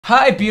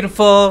Hi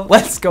beautiful,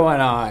 what's going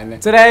on?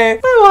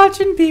 Today, we're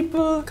watching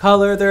people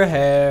color their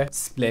hair,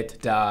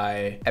 split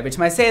dye. Every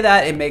time I say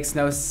that, it makes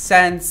no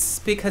sense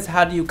because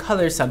how do you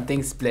color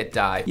something split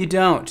dye? You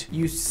don't.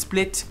 You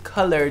split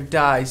color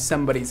dye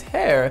somebody's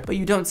hair, but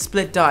you don't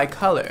split dye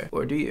color,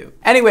 or do you?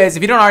 Anyways,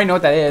 if you don't already know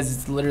what that is,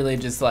 it's literally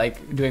just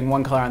like doing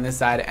one color on this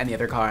side and the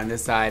other color on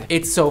this side.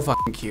 It's so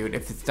fucking cute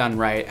if it's done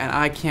right, and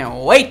I can't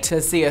wait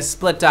to see a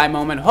split dye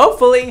moment.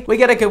 Hopefully, we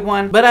get a good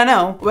one, but I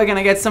know we're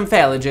gonna get some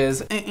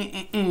failages.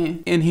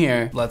 In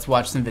here. Let's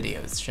watch some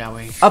videos, shall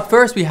we? Up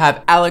first, we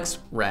have Alex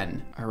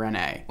Ren, or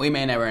Renee. We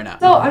may never know.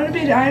 So I'm gonna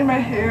be dyeing my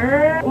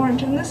hair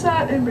orange on this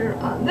side and blue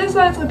on this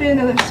side. It's gonna be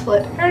another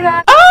split hair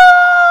dye.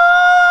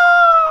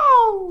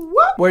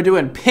 We're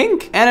doing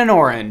pink and an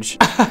orange.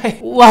 I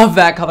love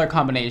that color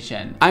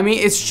combination. I mean,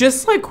 it's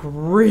just like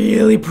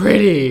really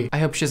pretty. I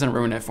hope she doesn't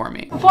ruin it for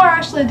me. Before I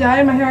actually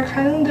dye my hair, I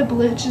kind of need to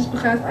bleach just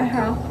because I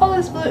have all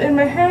this blue in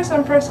my hair. So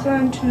I'm first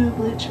going to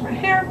bleach my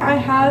hair. I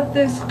have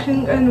this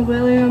King &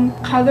 William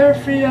Color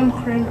Freedom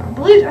Cream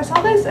Bleach. I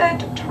saw this at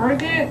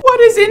Target. What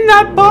is in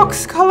that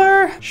box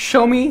color?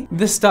 Show me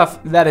the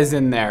stuff that is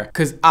in there,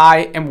 because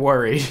I am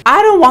worried.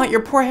 I don't want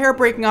your poor hair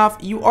breaking off.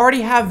 You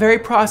already have very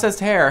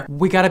processed hair.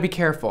 We gotta be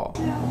careful.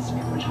 Yeah, that's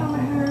pretty much how my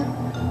hair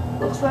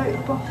looks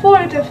like before.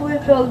 It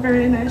definitely feels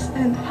very nice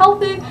and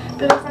healthy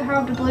because I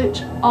have to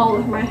bleach all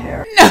of my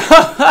hair.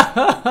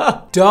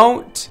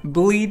 Don't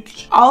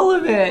bleach all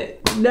of it.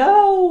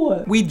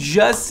 No, we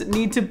just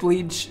need to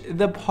bleach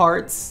the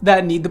parts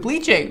that need the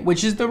bleaching,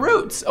 which is the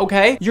roots,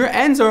 okay? Your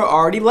ends are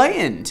already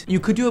lightened.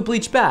 You could do a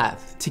bleach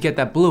bath to get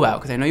that blue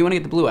out, because I know you want to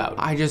get the blue out.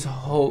 I just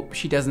hope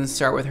she doesn't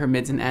start with her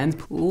mids and ends,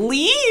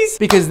 please,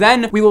 because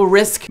then we will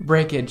risk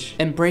breakage,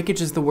 and breakage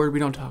is the word we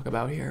don't talk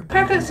about here.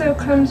 Packet soap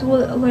comes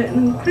with a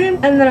lightening cream,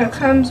 and then it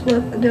comes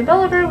with a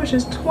developer, which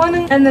is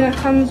 20, and then it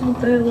comes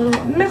with a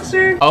little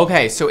mixer.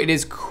 Okay, so it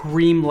is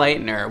cream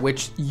lightener,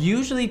 which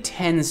usually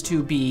tends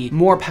to be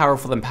more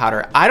powerful than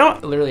powder. I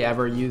don't literally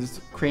ever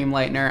use cream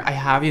lightener. I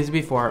have used it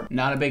before,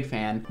 not a big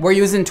fan. We're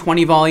using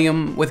 20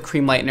 volume with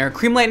cream lightener.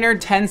 Cream lightener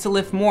tends to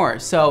lift more,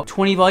 so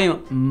 20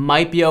 volume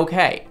might be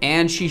okay.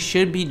 And she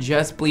should be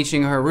just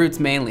bleaching her roots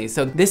mainly.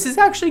 So this is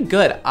actually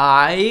good.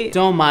 I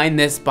don't mind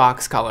this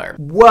box color.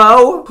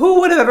 Whoa, who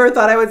would have ever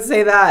thought I would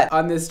say that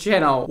on this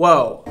channel?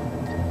 Whoa.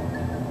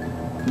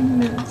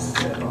 Mix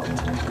it all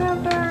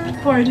together.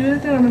 Before I do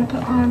anything, I'm gonna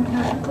put on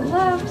my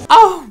gloves.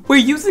 Oh, we're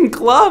using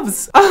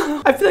gloves.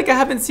 Oh, I feel like I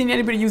haven't seen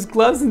anybody use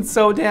gloves in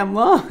so damn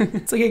long.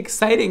 It's like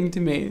exciting to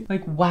me.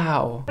 Like,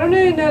 wow. I don't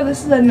even know if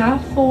this is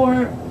enough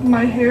for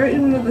my hair,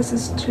 even though this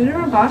is 2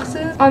 different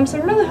boxes. So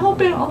I'm really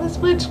hoping all this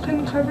bleach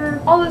can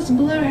cover all this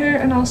blue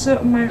hair and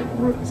also my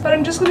roots. But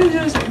I'm just gonna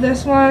use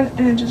this one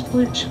and just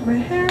bleach my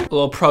hair. A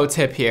little pro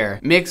tip here.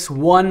 Mix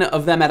one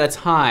of them at a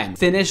time.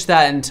 Finish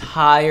that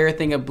entire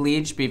thing of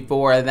bleach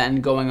before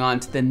then going on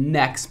to the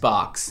next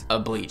box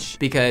of bleach,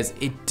 because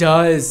it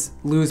does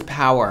lose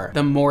power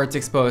the more it's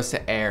exposed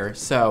to air.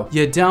 So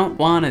you don't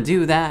want to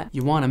do that.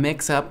 You want to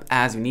mix up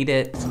as you need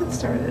it. Let's get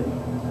started.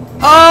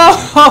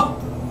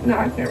 Oh! Now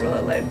I can't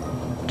really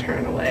like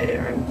turn away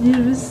or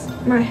use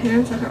my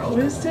hands like I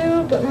always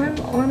do, but I'm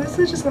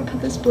honestly just gonna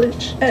put this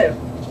bleach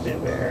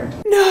everywhere.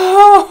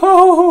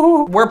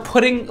 No! We're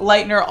putting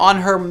lightener on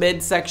her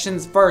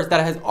midsections first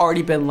that has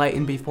already been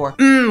lightened before.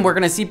 We're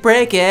gonna see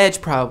breakage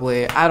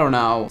probably. I don't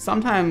know.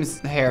 Sometimes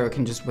hair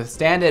can just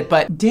withstand it,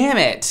 but damn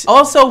it.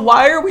 Also,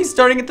 why are we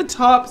starting at the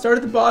top? Start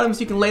at the bottom so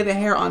you can lay the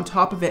hair on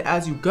top of it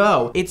as you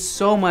go. It's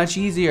so much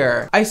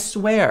easier. I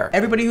swear.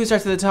 Everybody who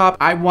starts at the top,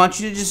 I want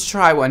you to just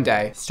try one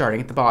day,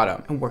 starting at the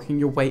bottom and working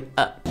your way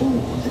up. Ooh,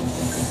 it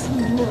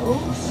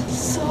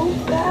smells so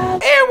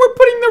bad. And we're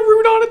putting the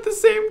root on at the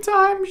same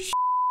time.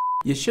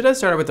 You should have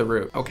started with the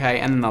root, okay?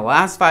 And then the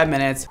last 5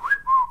 minutes,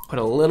 put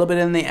a little bit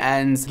in the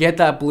ends, get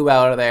that blue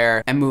out of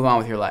there, and move on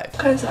with your life.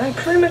 Because I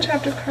pretty much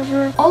have to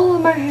cover all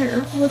of my hair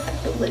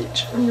with the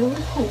bleach. I'm really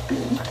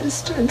hoping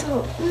this turns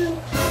out good.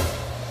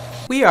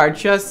 We are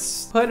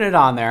just putting it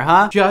on there,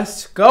 huh?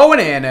 Just going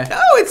in.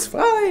 Oh, it's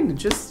fine.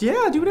 Just,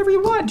 yeah, do whatever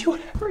you want. Do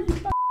whatever you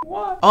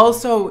want.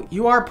 Also,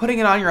 you are putting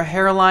it on your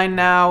hairline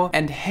now,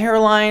 and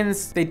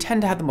hairlines, they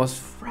tend to have the most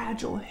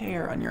fragile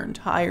hair on your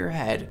entire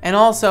head. And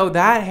also,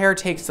 that hair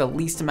takes the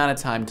least amount of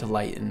time to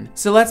lighten.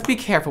 So let's be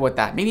careful with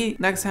that. Maybe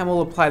next time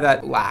we'll apply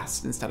that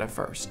last instead of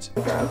first.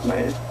 Grab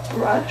my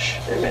brush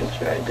and make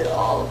sure I get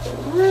all of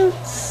the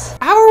roots.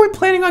 How are we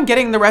planning on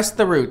getting the rest of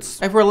the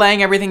roots if we're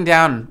laying everything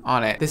down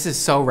on it? This is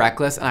so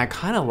reckless and I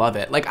kind of love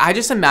it. Like, I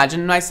just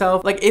imagine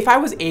myself, like if I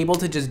was able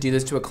to just do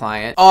this to a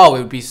client, oh, it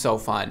would be so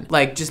fun.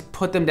 Like just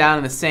put them down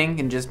in the sink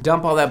and just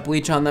dump all that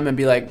bleach on them and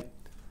be like,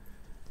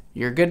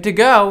 you're good to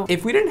go.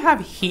 If we didn't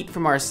have heat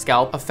from our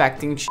scalp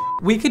affecting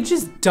we could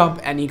just dump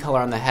any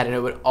color on the head and it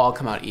would all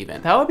come out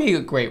even. That would be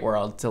a great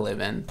world to live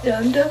in. Yeah,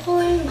 I'm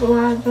definitely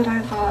glad that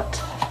I got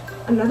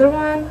another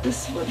one.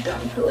 This would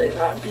definitely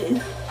not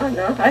be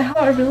enough.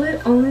 I really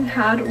only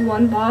had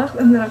one box,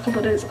 and then a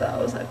couple days ago I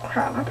was like,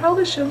 crap, I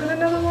probably should get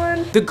another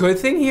one. The good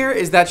thing here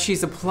is that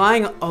she's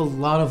applying a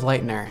lot of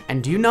lightener,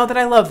 and do you know that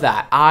I love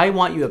that? I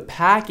want you to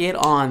pack it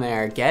on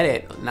there, get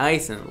it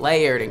nice and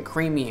layered and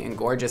creamy and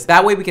gorgeous.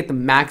 That way we get the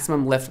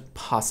maximum lift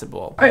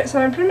possible. Alright, so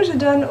I'm pretty much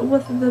done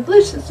with the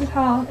bleach. This is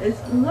how it's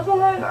looking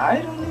like.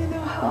 I don't even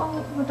know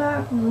how the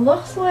back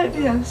looks like,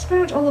 but yeah, this is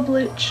pretty much all the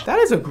bleach. That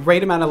is a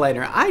great amount of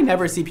lightener. I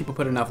never see people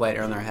put enough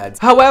lightener on their heads.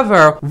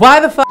 However, why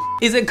the fuck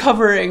is it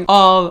covering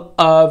all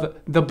of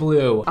the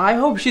blue? I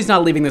hope she's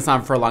not leaving this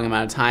on for a long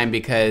amount of time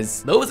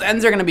because those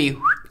ends are gonna be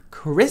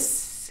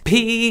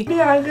crispy.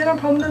 Yeah, I get a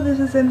problem that this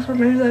is in for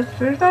maybe like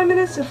 35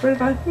 minutes to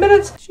 45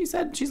 minutes. She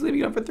said she's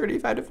leaving it on for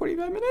 35 to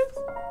 45 minutes.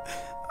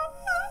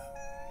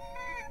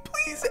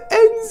 Please,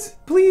 ends,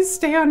 please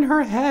stay on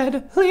her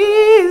head.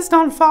 Please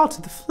don't fall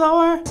to the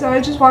floor. So I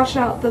just washed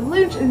out the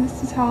bleach, and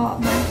this is how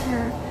my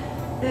hair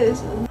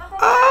is.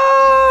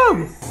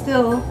 Oh!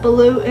 Still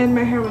blue in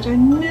my hair, which I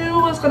knew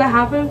was gonna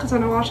happen because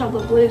when I washed out the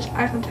bleach,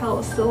 I can tell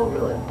it's still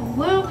really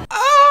blue.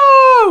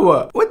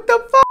 Oh! What the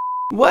fuck?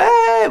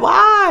 What?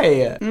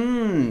 Why?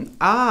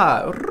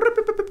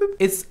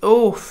 It's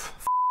oof.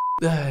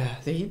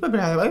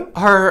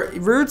 Her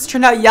roots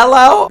turned out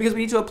yellow because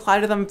we need to apply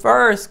to them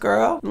first,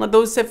 girl. And let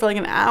those sit for like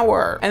an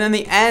hour. And then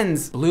the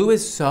ends. Blue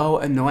is so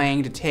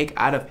annoying to take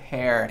out of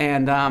hair,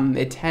 and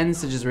it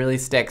tends to just really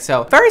stick.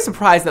 So very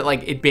surprised that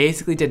like it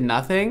basically did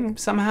nothing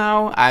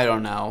somehow. I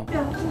don't know.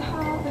 Yeah, this is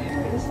how the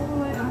hair is looking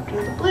like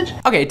after the bleach.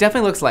 Okay, it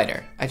definitely looks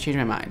lighter. I changed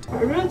my mind.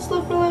 My roots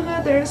look really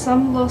good. There's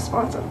some little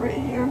spots up right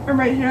here and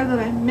right here that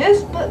I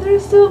missed, but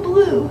there's still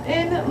blue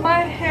in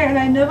my hair. And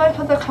I know if I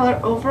put the color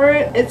over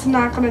it, it's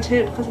not gonna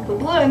take because of the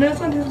blue. I know it's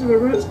gonna take to the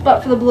roots,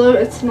 but for the blue,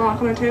 it's not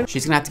gonna take.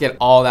 She's gonna have to get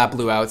all that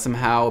blue out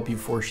somehow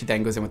before she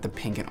then goes in with the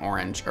pink and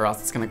orange, or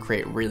else it's gonna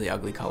create really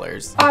ugly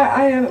colors.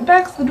 I am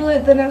back. Literally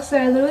the next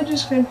day, I literally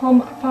just came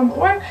home from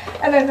work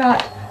and I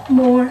got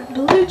more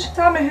bleach.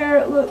 Now my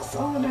hair looks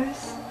so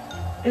nice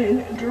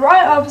and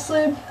dry.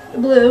 Obviously,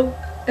 blue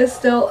is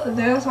still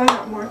there, so I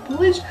got more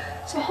bleach.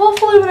 So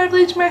hopefully when I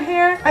bleach my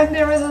hair, I can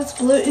get rid of this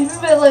blue, even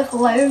if it like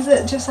lightens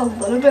it just a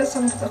little bit, so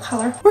I can put the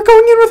color. We're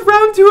going in with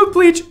round 2 of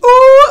bleach.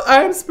 Oh,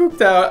 I'm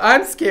spooked out.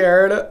 I'm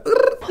scared.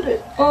 Put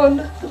it on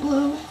the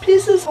blue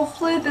pieces.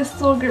 Hopefully this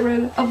will get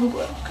rid of the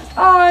blue, because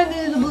I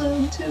need the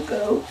blue to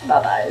go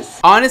bye-byes.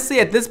 Honestly,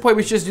 at this point,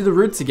 we should just do the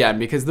roots again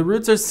because the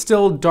roots are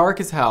still dark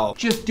as hell.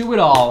 Just do it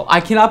all.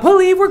 I cannot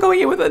believe we're going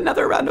in with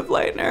another round of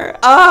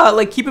lightener.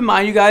 Like keep in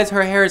mind, you guys,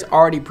 her hair is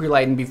already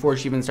pre-lightened before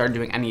she even started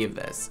doing any of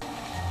this.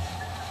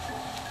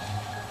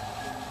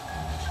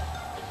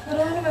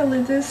 I'm gonna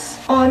leave this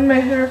on my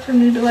hair for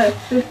maybe like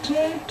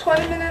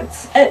 15-20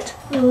 minutes at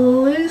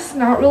least,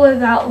 not really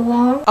that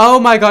long. Oh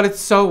my god, it's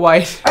so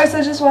white. Alright,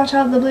 so just wash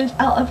out the bleach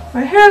out of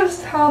my hair. This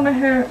is how my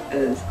hair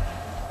is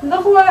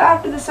looking like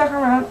after the second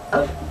round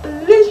of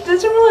bleach. It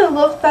doesn't really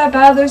look that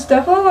bad. There's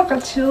definitely like a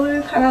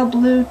tealy kind of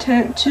blue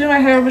tint to my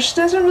hair, which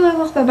doesn't really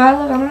look that bad.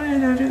 Like, I don't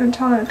even know if you can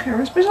tell on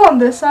camera, especially on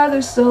this side.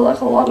 There's still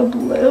like a lot of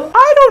blue.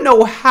 I don't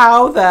know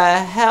how the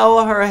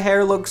hell her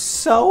hair looks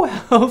so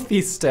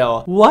healthy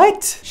still.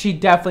 What? She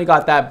definitely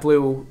got that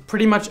blue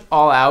pretty much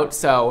all out,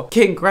 so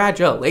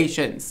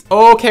congratulations.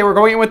 Okay, we're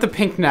going in with the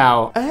pink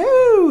now.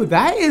 Oh,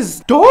 that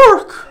is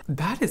dark.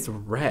 That is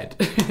red.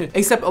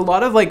 Except a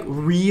lot of like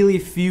really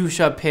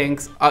fuchsia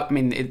pinks. I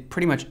mean, it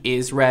pretty much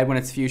is red when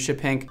it's fuchsia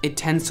pink. It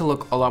tends to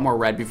look a lot more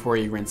red before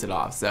you rinse it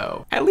off,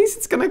 so at least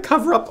it's gonna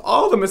cover up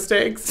all the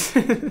mistakes.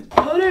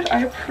 Powdered,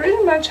 I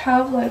pretty much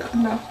have like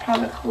enough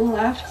product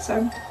left, so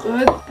I'm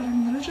good, but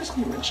I'm gonna just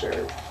make sure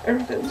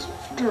everything's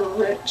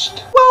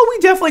drenched. Well, we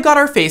definitely got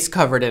our face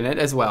covered in it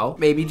as well.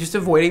 Maybe just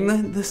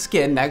avoiding the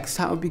skin next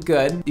time would be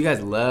good. You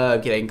guys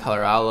love getting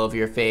color all over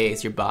your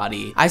face, your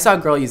body. I saw a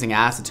girl using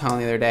acetone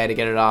the other day to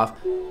get it off.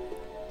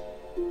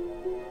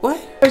 What?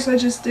 So I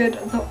just did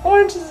the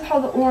orange. This is how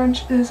the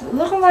orange is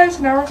looking like.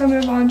 So now we're gonna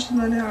move on to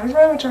the nail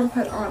red, which I'm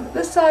gonna put on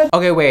this side.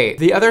 Okay, wait.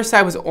 The other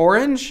side was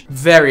orange?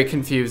 Very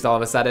confused all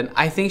of a sudden.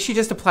 I think she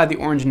just applied the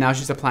orange and now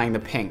she's applying the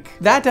pink.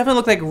 That definitely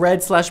looked like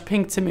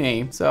red/pink to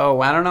me.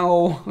 So I don't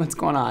know what's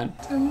going on.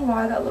 I don't know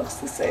why that looks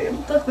the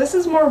same. Look, this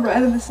is more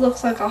red and this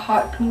looks like a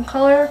hot pink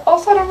color.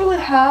 Also, I don't really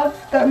have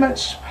that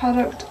much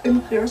product in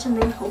here, so I'm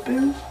really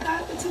hoping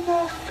that it's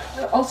enough.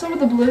 Also, what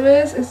the blue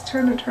is, it's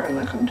turned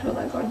like into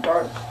like a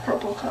dark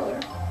purple color,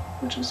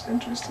 which is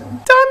interesting.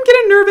 I'm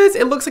getting nervous.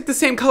 It looks like the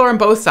same color on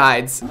both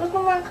sides.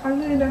 Looking like I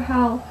don't even know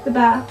how the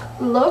back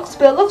looks,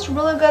 but it looks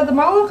really good.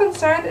 The only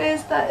concern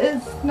is that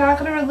it's not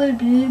gonna really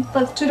be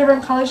like 2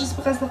 different colors just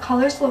because the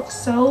colors look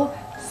so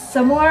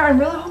similar. I'm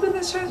really hoping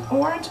this turns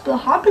orange, but the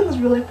hot pink is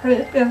really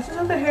pretty. But yeah, this is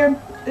what the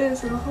hair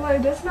is looking like.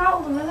 It does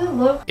not really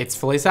look. It's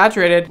fully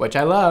saturated, which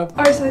I love.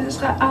 Alright, so I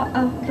just got out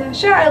of the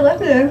shower. I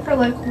left it in for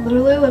like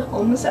literally like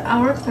almost an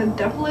hour because I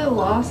definitely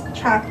lost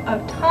track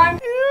of time.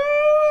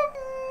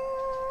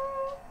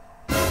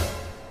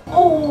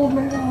 Oh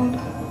my god.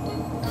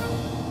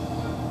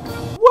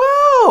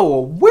 Whoa!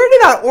 Where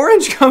did that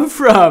orange come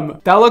from?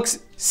 That looks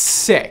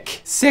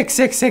sick. Sick,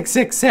 sick, sick,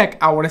 sick, sick.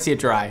 I want to see it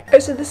dry. Okay,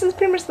 so this is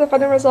pretty much the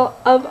final result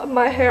of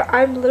my hair.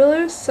 I'm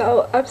literally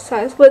so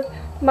obsessed with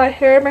my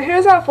hair. My hair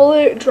is not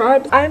fully dry,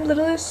 but I'm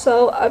literally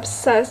so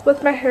obsessed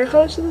with my hair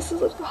color. So this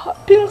is like the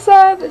hot pink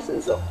side, this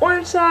is the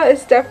orange side.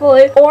 It's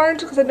definitely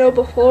orange because I know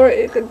before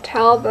you could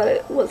tell that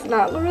it was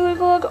not really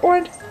gonna look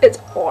orange. It's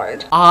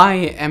orange.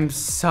 I am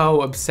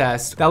so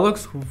obsessed. That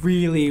looks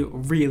really,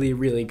 really,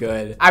 really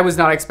good. I was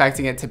not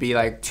expecting it to be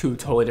like two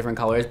totally different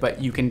colors,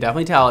 but you can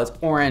definitely tell it's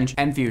orange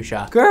and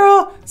fuchsia.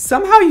 Girl,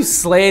 somehow you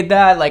slayed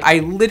that. Like, I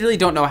literally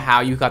don't know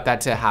how you got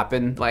that to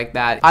happen like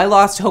that. I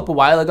lost hope a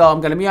while ago,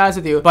 I'm gonna be honest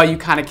with you, but you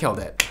kind of killed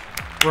it.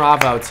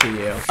 Bravo to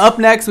you. Up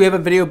next, we have a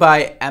video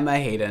by Emma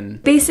Hayden.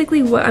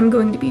 Basically, what I'm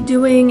going to be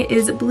doing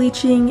is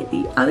bleaching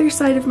the other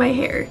side of my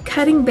hair,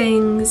 cutting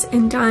bangs,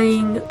 and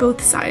dyeing both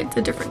sides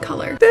a different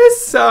color.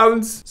 This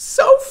sounds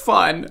so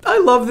fun. I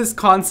love this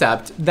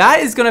concept. That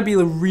is gonna be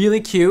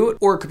really cute,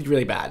 or it could be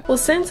really bad. Well,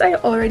 since I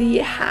already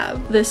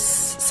have this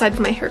side of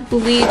my hair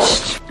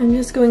bleached, I'm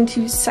just going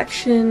to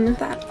section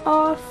that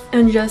off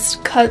and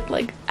just cut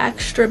like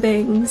extra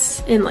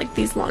bangs in like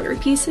these longer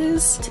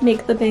pieces to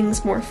make the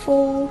bangs more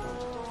full.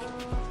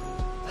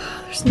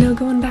 There's no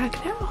going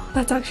back now.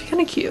 That's actually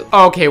kind of cute.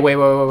 Okay,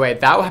 wait.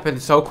 That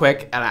happened so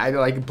quick, and I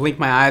like blinked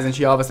my eyes and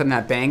she all of a sudden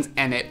had bangs,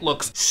 and it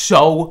looks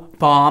so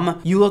bomb.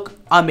 You look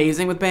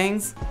amazing with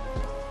bangs.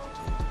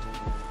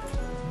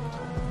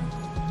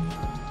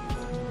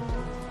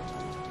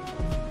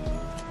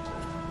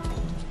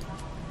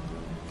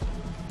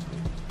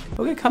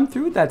 Okay, come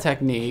through with that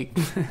technique.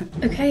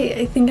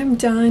 Okay, I think I'm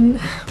done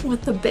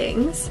with the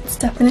bangs. It's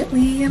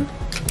definitely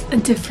a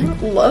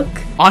different look.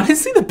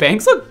 Honestly, the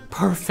bangs look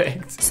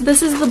perfect. So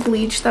this is the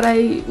bleach that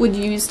I would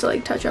use to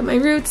like touch up my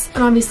roots,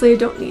 and obviously I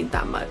don't need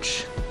that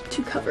much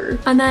to cover.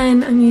 And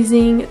then I'm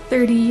using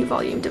 30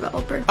 volume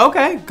developer.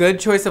 Okay, good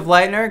choice of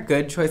lightener,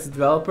 good choice of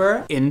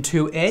developer.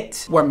 Into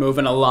it. We're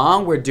moving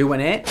along, we're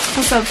doing it. I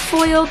also have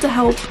foil to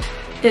help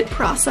it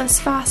process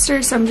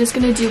faster, so I'm just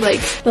gonna do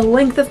like the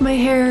length of my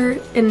hair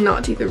and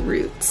not do the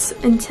roots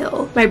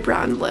until my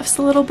brown lifts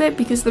a little bit,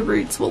 because the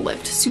roots will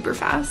lift super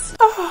fast.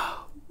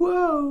 Oh,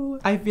 whoa.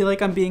 I feel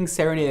like I'm being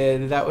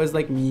serenaded. That was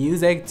like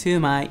music to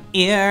my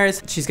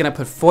ears. She's gonna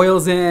put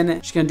foils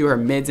in, she's gonna do her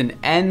mids and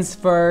ends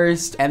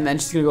first, and then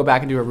she's gonna go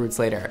back and do her roots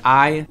later.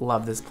 I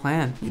love this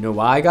plan. You know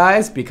why,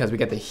 guys? Because we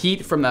get the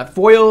heat from that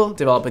foil,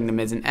 developing the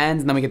mids and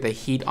ends, and then we get the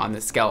heat on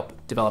the scalp,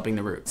 developing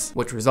the roots,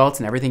 which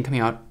results in everything coming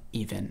out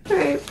even. All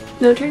right,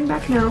 no turning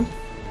back now.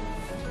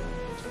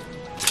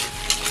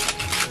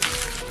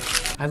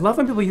 I love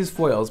when people use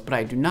foils, but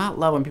I do not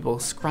love when people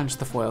scrunch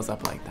the foils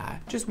up like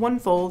that. Just one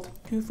fold,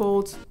 two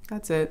folds,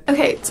 that's it.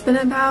 Okay, it's been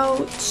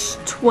about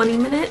 20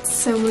 minutes,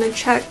 so I'm gonna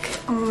check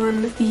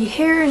on the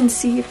hair and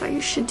see if I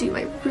should do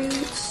my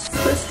roots. So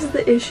this is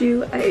the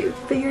issue I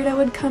figured I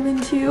would come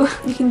into.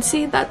 You can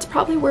see that's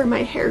probably where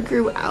my hair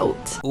grew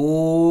out.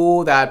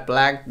 Ooh, that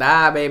black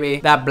dye, baby.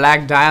 That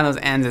black dye on those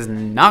ends is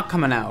not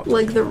coming out.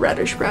 Like the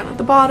reddish brown at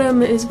the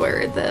bottom is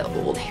where the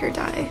old hair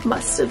dye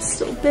must have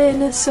still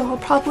been, so I'll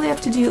probably have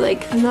to do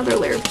like another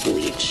layer of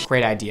bleach.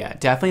 Great idea.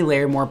 Definitely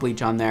layer more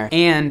bleach on there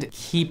and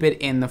keep it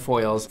in the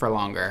foils for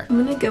longer.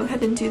 I'm gonna go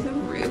ahead and do the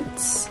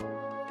roots.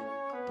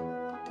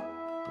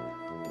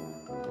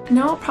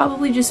 Now I'll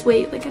probably just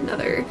wait like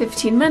another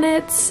 15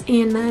 minutes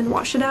and then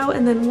wash it out,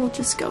 and then we'll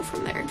just go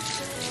from there.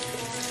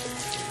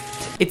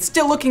 It's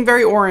still looking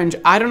very orange.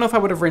 I don't know if I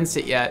would have rinsed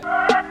it yet.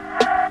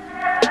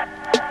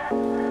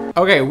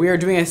 Okay, we are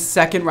doing a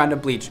second round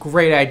of bleach.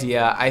 Great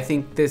idea. I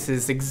think this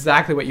is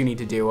exactly what you need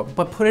to do,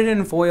 but put it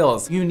in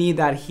foils. You need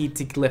that heat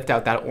to lift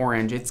out that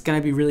orange. It's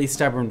gonna be really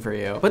stubborn for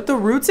you. But the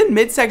roots and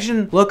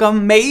midsection look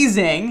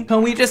amazing.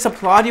 Can we just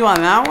applaud you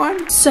on that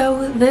one?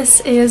 So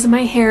this is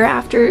my hair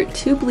after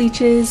 2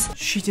 bleaches.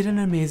 She did an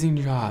amazing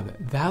job.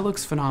 That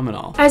looks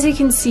phenomenal. As you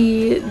can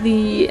see,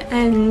 the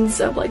ends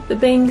of like the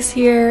bangs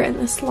here and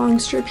this long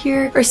strip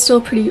here are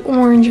still pretty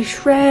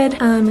orangish red,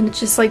 and it's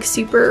just like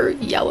super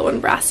yellow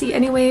and brassy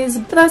anyways.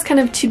 But that was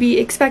kind of to be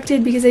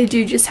expected because I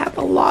do just have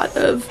a lot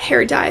of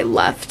hair dye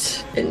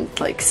left and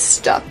like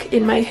stuck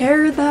in my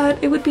hair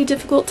that it would be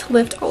difficult to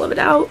lift all of it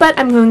out. But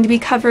I'm going to be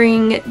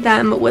covering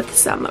them with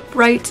some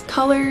bright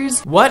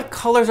colors. What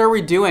colors are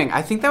we doing?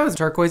 I think that was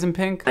turquoise and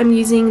pink. I'm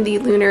using the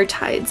Lunar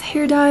Tides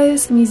hair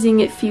dyes. I'm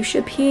using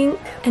fuchsia pink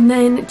and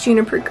then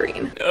juniper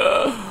green.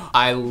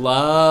 I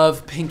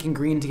love pink and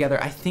green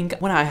together. I think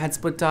when I had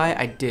split dye,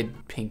 I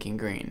did pink and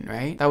green,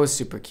 right? That was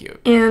super cute.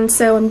 And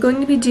so I'm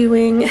going to be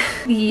doing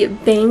the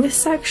bang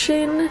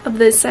section of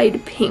this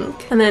side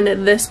pink, and then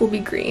this will be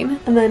green,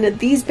 and then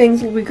these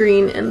bangs will be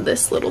green, and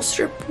this little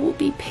strip will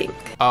be pink.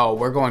 Oh,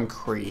 we're going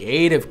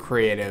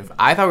creative.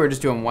 I thought we were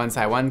just doing one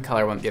side one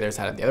color, the other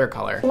side of the other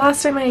color.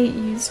 Last time I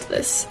used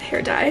this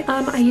hair dye,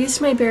 I used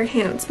my bare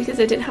hands because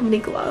I didn't have any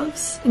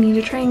gloves. I need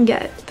to try and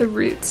get the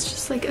roots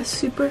just like a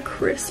super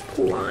crisp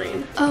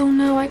line. Oh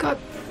no, I got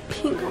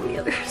pink on the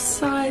other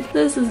side.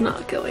 This is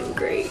not going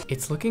great.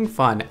 It's looking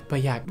fun,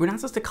 but yeah, we're not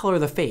supposed to color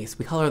the face.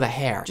 We color the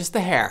hair, just the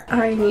hair.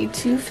 I need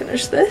to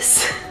finish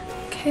this.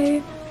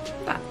 Okay,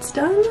 that's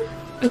done.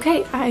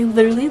 Okay, I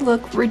literally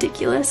look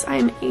ridiculous.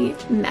 I'm a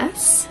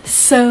mess.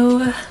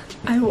 So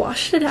I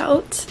washed it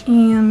out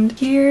and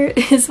here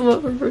is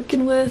what we're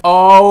working with.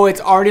 Oh, it's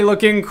already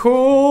looking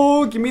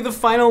cool. Give me the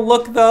final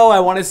look though.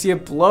 I want to see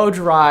it blow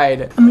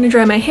dried. I'm gonna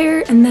dry my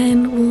hair and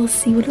then we'll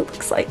see what it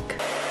looks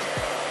like.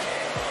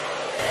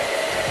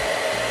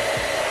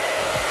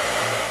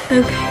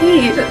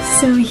 Okay,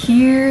 so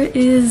here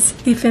is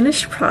the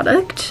finished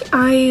product.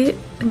 I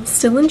am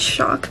still in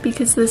shock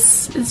because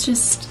this is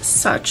just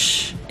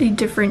such a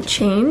different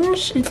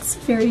change. It's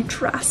very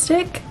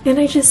drastic and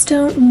I just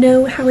don't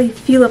know how I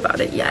feel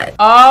about it yet.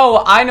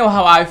 Oh, I know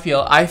how I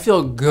feel. I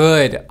feel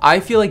good.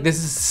 I feel like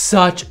this is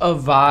such a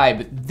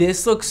vibe.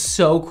 This looks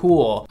so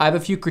cool. I have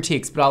a few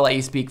critiques, but I'll let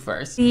you speak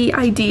first. The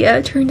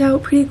idea turned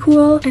out pretty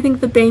cool. I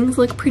think the bangs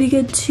look pretty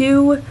good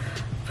too.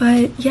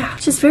 But yeah,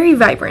 just very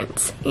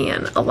vibrant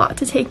and a lot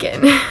to take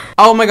in.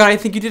 Oh my god, I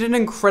think you did an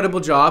incredible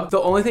job. The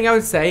only thing I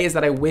would say is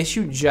that I wish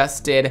you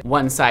just did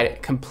one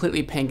side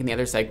completely pink and the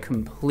other side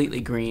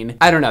completely green.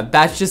 I don't know,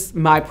 that's just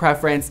my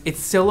preference. It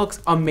still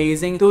looks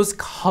amazing. Those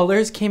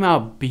colors came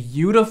out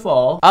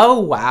beautiful. Oh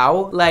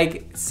wow,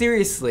 like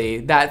seriously,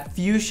 that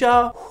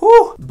fuchsia,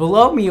 whew,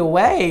 blow me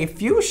away.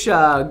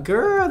 Fuchsia,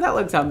 girl, that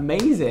looks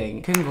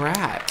amazing.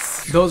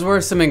 Congrats. Those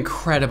were some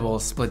incredible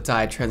split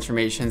dye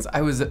transformations.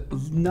 I was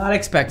not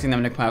expecting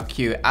them to come out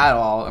cute at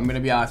all. I'm gonna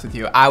be honest with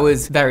you. I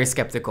was very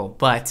skeptical,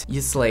 but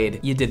you slayed.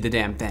 You did the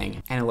damn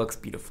thing, and it looks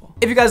beautiful.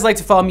 If you guys like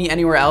to follow me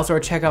anywhere else or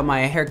check out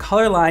my hair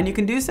color line, you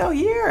can do so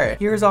here.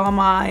 Here's all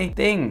my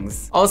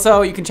things.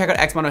 Also, you can check out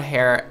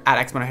xmonohair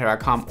at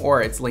xmonohair.com,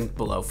 or it's linked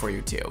below for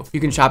you too. You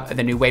can shop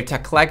the new Wave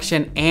Tech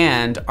collection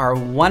and our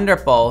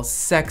wonderful,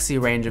 sexy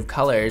range of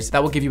colors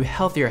that will give you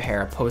healthier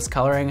hair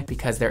post-coloring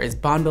because there is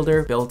Bond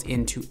Builder built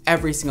into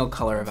every single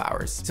color of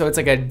ours. So it's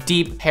like a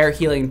deep hair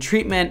healing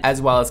treatment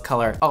as well as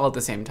color all at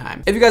the same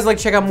time. If you guys like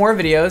to check out more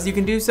videos, you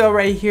can do so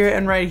right here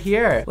and right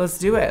here. Let's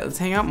do it. Let's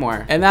hang out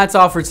more. And that's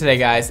all for today,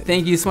 guys.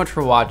 Thank you so much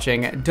for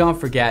watching. Don't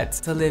forget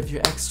to live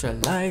your extra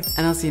life,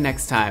 and I'll see you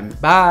next time.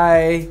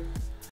 Bye.